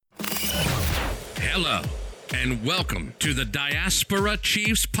Hello, and welcome to the Diaspora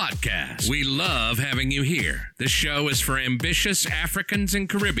Chiefs Podcast. We love having you here. This show is for ambitious Africans and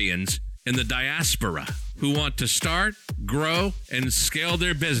Caribbeans in the diaspora who want to start, grow, and scale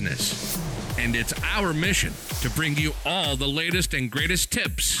their business. And it's our mission to bring you all the latest and greatest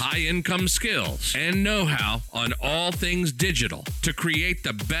tips, high-income skills, and know-how on all things digital to create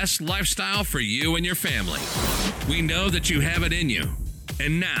the best lifestyle for you and your family. We know that you have it in you.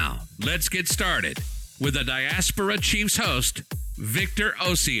 And now, let's get started with the Diaspora Chiefs host, Victor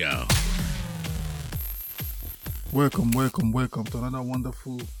Osio. Welcome to another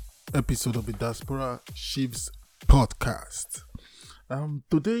wonderful episode of the Diaspora Chiefs Podcast.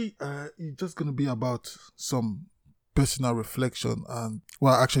 Today, it's just going to be about some personal reflection and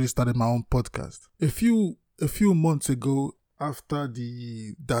I actually started my own podcast. A few months ago, after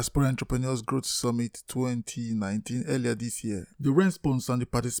the Diaspora Entrepreneurs Growth Summit 2019, earlier this year, the response and the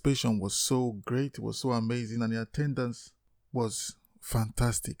participation was so great, it was so amazing, and the attendance was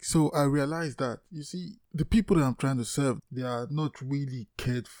fantastic. So I realized that, you see, the people that I'm trying to serve, they are not really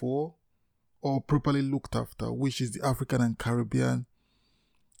cared for or properly looked after, which is the African and Caribbean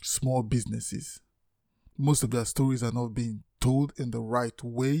small businesses. Most of their stories are not being told in the right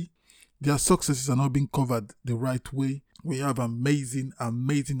way. Their successes are not being covered the right way. We have amazing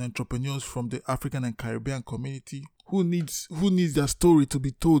entrepreneurs from the African and Caribbean community who needs their story to be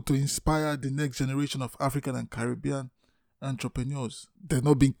told to inspire the next generation of African and Caribbean entrepreneurs. They're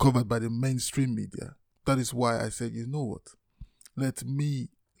not being covered by the mainstream media. That is why I said, you know what? Let me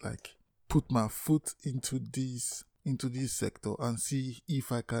put my foot into this sector and see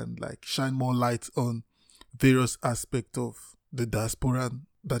if I can shine more light on various aspects of the diaspora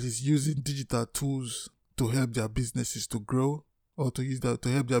that is using digital tools to help their businesses to grow or to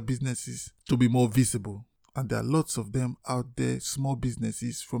help their businesses to be more visible. And there are lots of them out there, small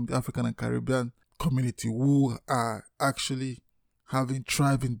businesses from the African and Caribbean community who are actually having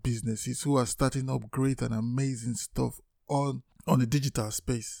thriving businesses, who are starting up great and amazing stuff on the digital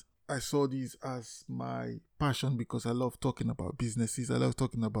space. I saw this as my passion because I love talking about businesses. I love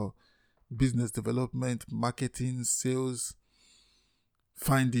talking about business development, marketing, sales,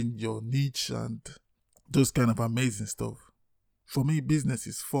 finding your niche, and those kind of amazing stuff. For me, business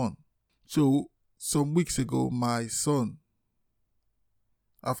is fun. So some weeks ago, my son,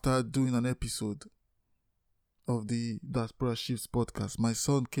 after doing an episode of the Diaspora Chiefs podcast, my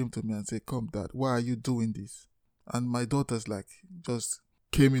son came to me and said, "Come, Dad, why are you doing this?" And my daughter's just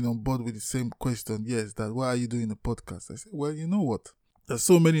came in on board with the same question. "Yes, Dad, why are you doing a podcast?" I said, "Well, you know what? There's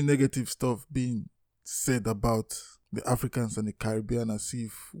so many negative stuff being said about the Africans and the Caribbean as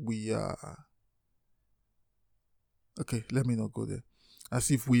if we are..." Okay, let me not go there. As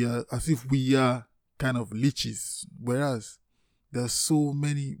if we are kind of leeches. Whereas there are so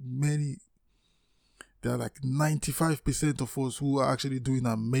many, there are 95% of us who are actually doing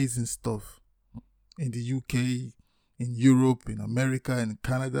amazing stuff in the UK, in Europe, in America, in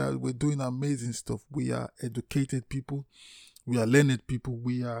Canada. We're doing amazing stuff. We are educated people. We are learned people.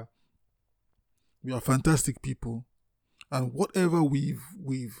 We are fantastic people. And whatever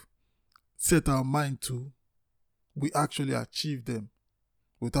we've set our mind to, we actually achieve them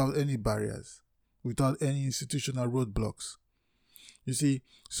without any barriers, without any institutional roadblocks. You see,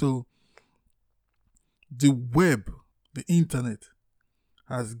 so the web, the internet,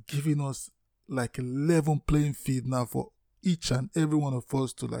 has given us a level playing field now for each and every one of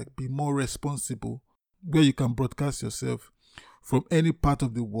us to be more responsible, where you can broadcast yourself from any part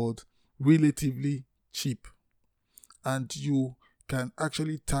of the world relatively cheap. And you can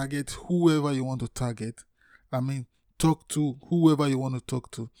actually target whoever you want to target. Talk to whoever you want to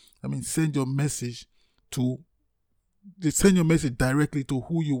talk to. Send your message directly to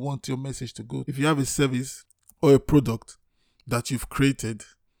who you want your message to go. If you have a service or a product that you've created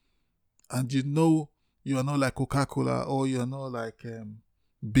and you know you are not like Coca-Cola or you're not like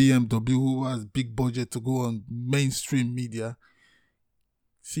BMW who has big budget to go on mainstream media,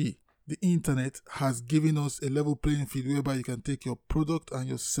 see, the internet has given us a level playing field whereby you can take your product and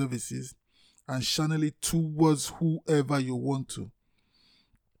your services and channel it towards whoever you want to.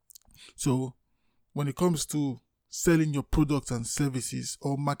 So when it comes to selling your products and services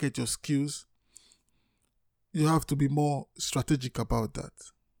or market your skills, you have to be more strategic about that.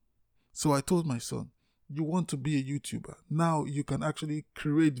 So I told my son, you want to be a YouTuber. Now you can actually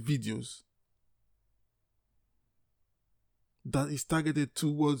create videos that is targeted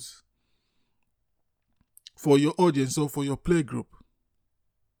towards for your audience or for your play group.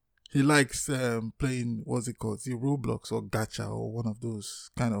 He likes playing, the Roblox or Gacha or one of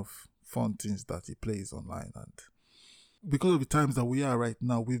those kind of fun things that he plays online. And because of the times that we are right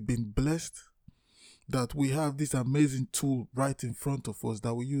now, we've been blessed that we have this amazing tool right in front of us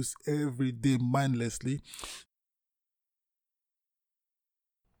that we use every day mindlessly.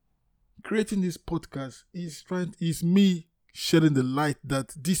 Creating this podcast is me shedding the light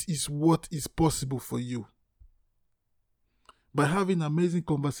that this is what is possible for you. By having amazing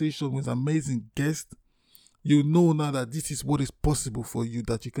conversation with amazing guests, you know now that this is what is possible for you,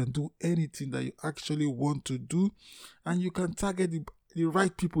 that you can do anything that you actually want to do, and you can target the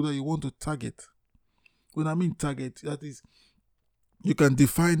right people that you want to target. When I mean target, that is, you can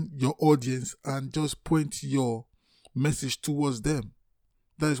define your audience and just point your message towards them.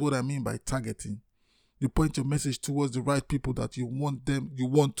 That is what I mean by targeting. You point your message towards the right people that you want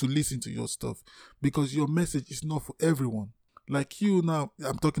to listen to your stuff, because your message is not for everyone. Like you now,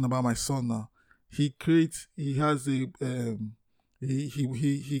 I'm talking about my son now. He has a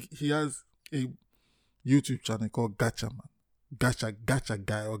YouTube channel called Gacha Man. Gacha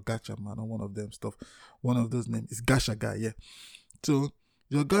Guy or Gacha Man or one of them stuff. One of those names is Gacha Guy, yeah. So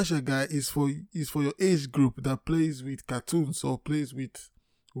your Gacha Guy is for your age group that plays with cartoons or plays with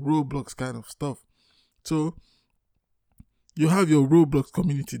Roblox kind of stuff. So you have your Roblox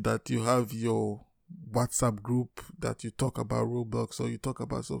community, that you have your WhatsApp group that you talk about Roblox or you talk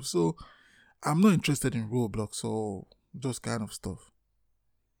about stuff. So I'm not interested in Roblox or those kind of stuff.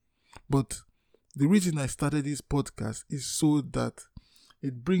 But the reason I started this podcast is so that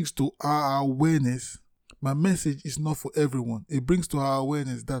it brings to our awareness. My message is not for everyone. It brings to our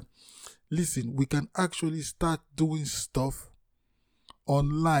awareness that, listen, we can actually start doing stuff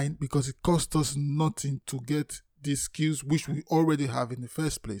online because it costs us nothing to get these skills which we already have in the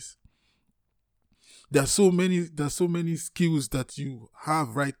first place. There are so many skills that you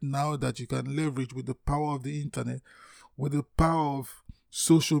have right now that you can leverage with the power of the internet, with the power of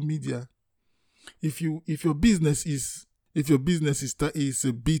social media. If your business is a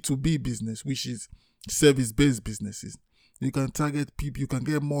B2B business, which is service-based businesses, you can target people, you can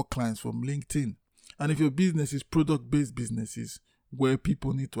get more clients from LinkedIn. And if your business is product-based businesses, where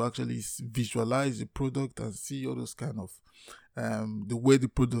people need to actually visualize the product and see all those kind of the way the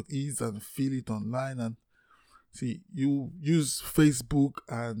product is and feel it online, and see, you use Facebook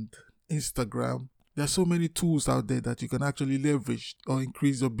and Instagram. There are so many tools out there that you can actually leverage or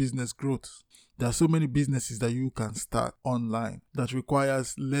increase your business growth. There are so many businesses that you can start online that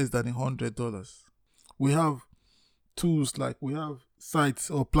requires less than $100. We have tools we have sites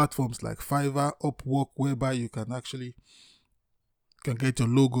or platforms like Fiverr, Upwork, whereby you can get your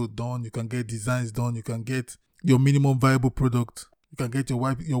logo done, you can get designs done, you can get your minimum viable product, you can get your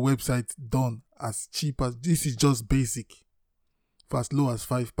website done as cheap as, this is just basic, for as low as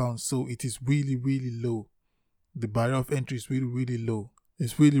 £5. So it is really, really low. The barrier of entry is really, really low.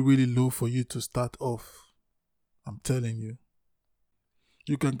 It's really, really low for you to start off. I'm telling you.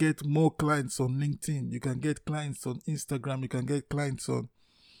 You can get more clients on LinkedIn. You can get clients on Instagram. You can get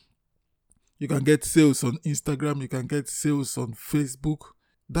sales on Instagram. You can get sales on Facebook.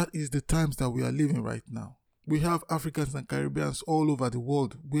 That is the times that we are living right now. We have Africans and Caribbeans all over the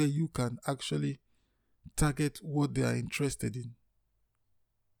world where you can actually target what they are interested in.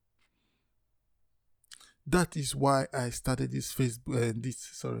 That is why I started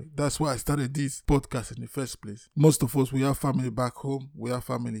that's why I started this podcast in the first place. Most of us, we have family back home. We have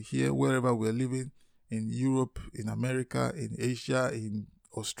family here, wherever we're living, in Europe, in America, in Asia, in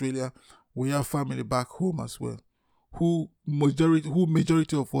Australia. We have family back home as well, who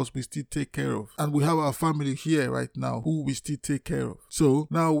majority of us we still take care of. And we have our family here right now who we still take care of. So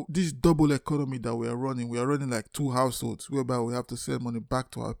now this double economy that we are running like two households, whereby we have to send money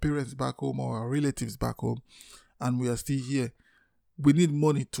back to our parents back home or our relatives back home, and we are still here. We need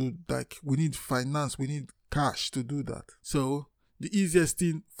money we need finance, we need cash to do that. So the easiest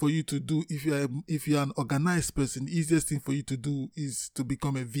thing for you to do, if you're an organized person, the easiest thing for you to do is to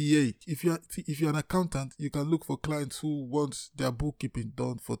become a VA. If you're an accountant, you can look for clients who want their bookkeeping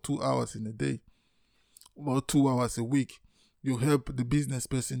done for 2 hours in a day or 2 hours a week. You help the business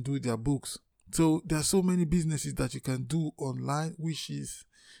person do their books. So there are so many businesses that you can do online, which is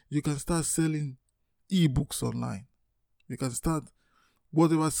you can start selling ebooks online. You can start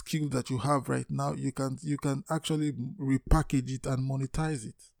whatever skill that you have right now, you can actually repackage it and monetize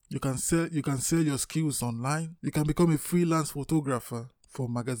it. You can sell your skills online. You can become a freelance photographer for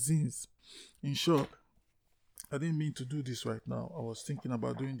magazines. In short, I didn't mean to do this right now. I was thinking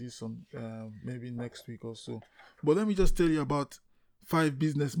about doing this on maybe next week or so. But let me just tell you about 5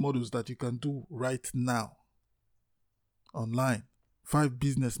 business models that you can do right now online. 5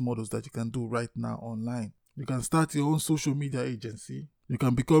 business models that you can do right now online. You can start your own social media agency. You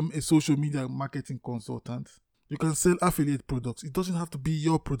can become a social media marketing consultant. You can sell affiliate products. It doesn't have to be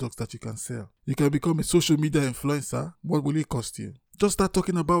your products that you can sell. You can become a social media influencer. What will it cost you? Just start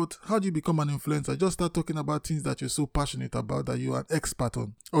talking about how do you become an influencer. Just start talking about things that you're so passionate about that you are an expert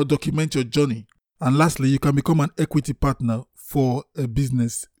on, or document your journey. And lastly, you can become an equity partner for a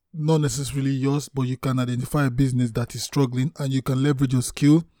business, not necessarily yours, but you can identify a business that is struggling and you can leverage your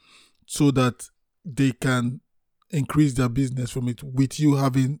skill so that they can increase their business from it with you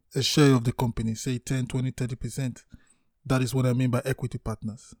having a share of the company, say 10, 20, 30%. That is what I mean by equity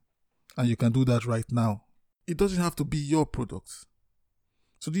partners. And you can do that right now. It doesn't have to be your products.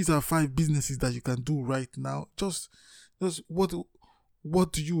 So these are 5 businesses that you can do right now. Just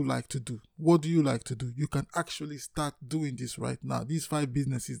what do you like to do? What do you like to do? You can actually start doing this right now. These 5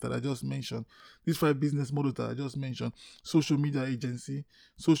 businesses that I just mentioned, these 5 business models that I just mentioned: social media agency,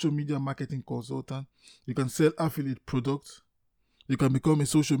 social media marketing consultant. You can sell affiliate products. You can become a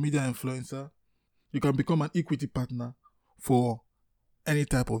social media influencer. You can become an equity partner for any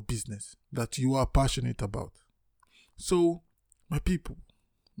type of business that you are passionate about. So, my people,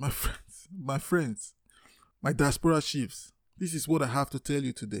 my friends, my diaspora chiefs, this is what I have to tell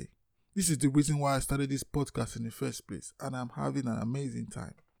you today. This is the reason why I started this podcast in the first place, and I'm having an amazing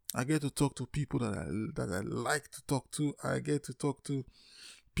time. I get to talk to people that I like to talk to. I get to talk to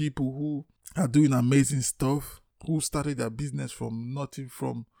people who are doing amazing stuff, who started their business from nothing,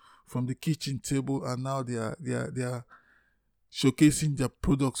 from the kitchen table, and now they are showcasing their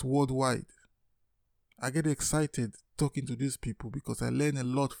products worldwide. I get excited talking to these people because I learn a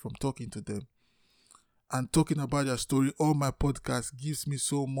lot from talking to them. And talking about their story on my podcast gives me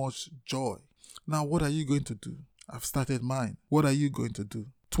so much joy. Now, what are you going to do? I've started mine. What are you going to do?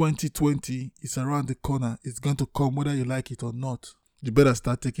 2020 is around the corner. It's going to come whether you like it or not. You better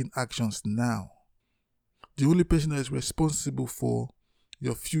start taking actions now. The only person that is responsible for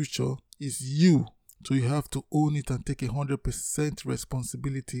your future is you. So you have to own it and take 100%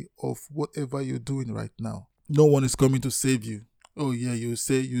 responsibility of whatever you're doing right now. No one is coming to save you. Oh yeah, you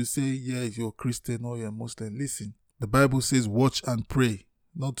say, yeah, you're Christian or you're Muslim. Listen, the Bible says watch and pray.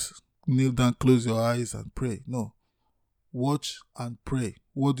 Not kneel down, close your eyes and pray. No. Watch and pray.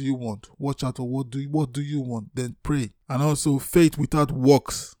 What do you want? Watch out, or what do you want? Then pray. And also, faith without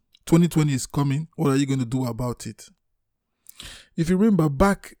works. 2020 is coming. What are you going to do about it? If you remember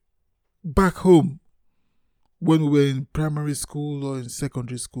back home, when we were in primary school or in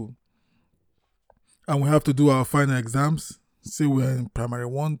secondary school, and we have to do our final exams, say we're in primary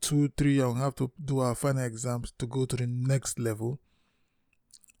 1, 2, 3, and we have to do our final exams to go to the next level.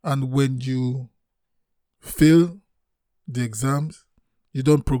 And when you fail the exams, you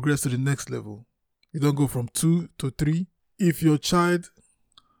don't progress to the next level. You don't go from 2 to 3. If your child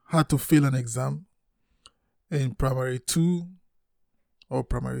had to fail an exam in primary 2 or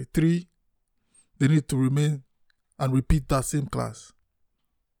primary 3, they need to remain and repeat that same class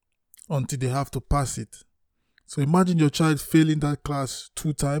until they have to pass it. So imagine your child failing that class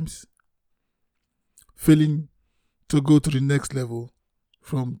 2 times, failing to go to the next level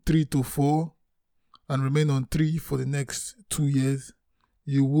from 3 to 4 and remain on 3 for the next 2 years.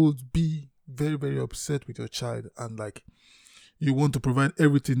 You would be very, very upset with your child, and you want to provide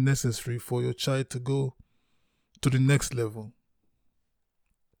everything necessary for your child to go to the next level.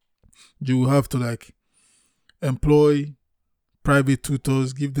 You will have to employ private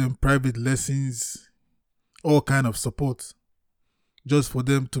tutors, give them private lessons, all kind of support, just for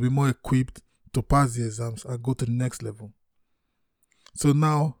them to be more equipped to pass the exams and go to the next level. So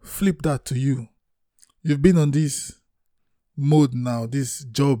now flip that to you. You've been on this mode now, this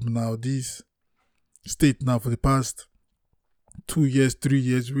job now, this state now for the past 2 years, 3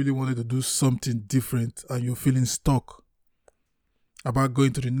 years. You really wanted to do something different and you're feeling stuck about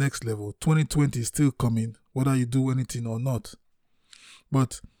going to the next level. 2020 is still coming, whether you do anything or not.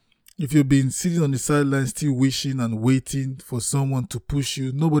 But if you've been sitting on the sidelines still wishing and waiting for someone to push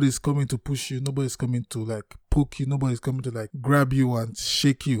you, nobody's coming to push you, nobody's coming to poke you, nobody's coming to grab you and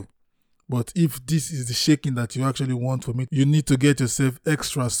shake you. But if this is the shaking that you actually want from it, you need to get yourself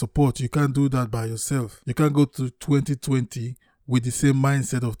extra support. You can't do that by yourself. You can't go to 2020 with the same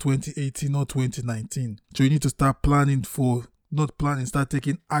mindset of 2018 or 2019. So you need to start planning start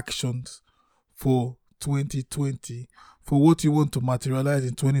taking actions for 2020. For what you want to materialize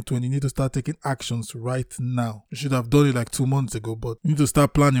in 2020, you need to start taking actions right now. You should have done it 2 months ago, but you need to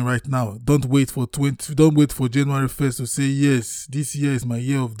start planning right now. Don't wait for January 1st to say, yes, this year is my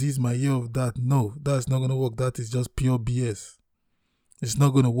year of this, my year of that. No, that's not going to work. That is just pure BS. It's not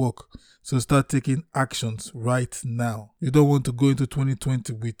going to work. So start taking actions right now. You don't want to go into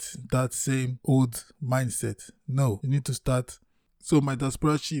 2020 with that same old mindset. No, you need to start. So my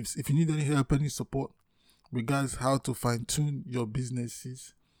diaspora chiefs, if you need any help, any support, regards how to fine-tune your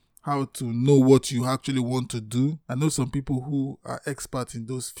businesses, how to know what you actually want to do. I know some people who are experts in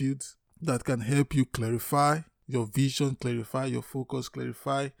those fields that can help you clarify your vision, clarify your focus,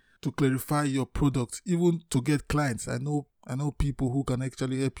 clarify your product, even to get clients. I know people who can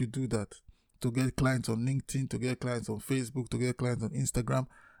actually help you do that, to get clients on LinkedIn, to get clients on Facebook, to get clients on Instagram.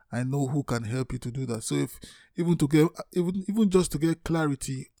 I know who can help you to do that. So if even just to get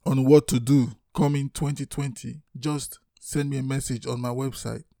clarity on what to do coming 2020, just send me a message on my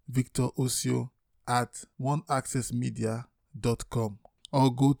website, victorosio@oneaccessmedia.com,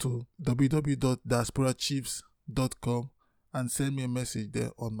 or go to www.diasporachiefs.com and send me a message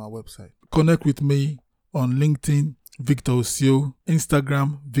there on my website. Connect with me on LinkedIn, Victor Osio,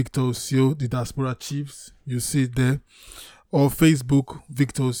 Instagram, Victor Osio, the Diaspora Chiefs. You see it there. Or Facebook,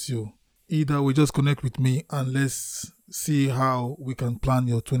 Victor Osio. Either way, just connect with me and let's see how we can plan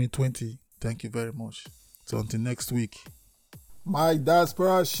your 2020. Thank you very much. So until next week. My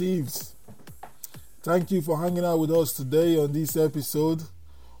Diaspora Chiefs, thank you for hanging out with us today on this episode.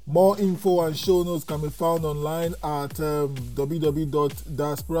 More info and show notes can be found online at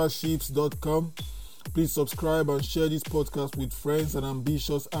www.diasporachiefs.com. Please subscribe and share this podcast with friends and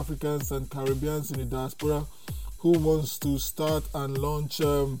ambitious Africans and Caribbeans in the diaspora who wants to start and launch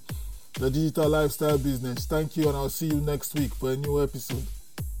the digital lifestyle business. Thank you, and I'll see you next week for a new episode.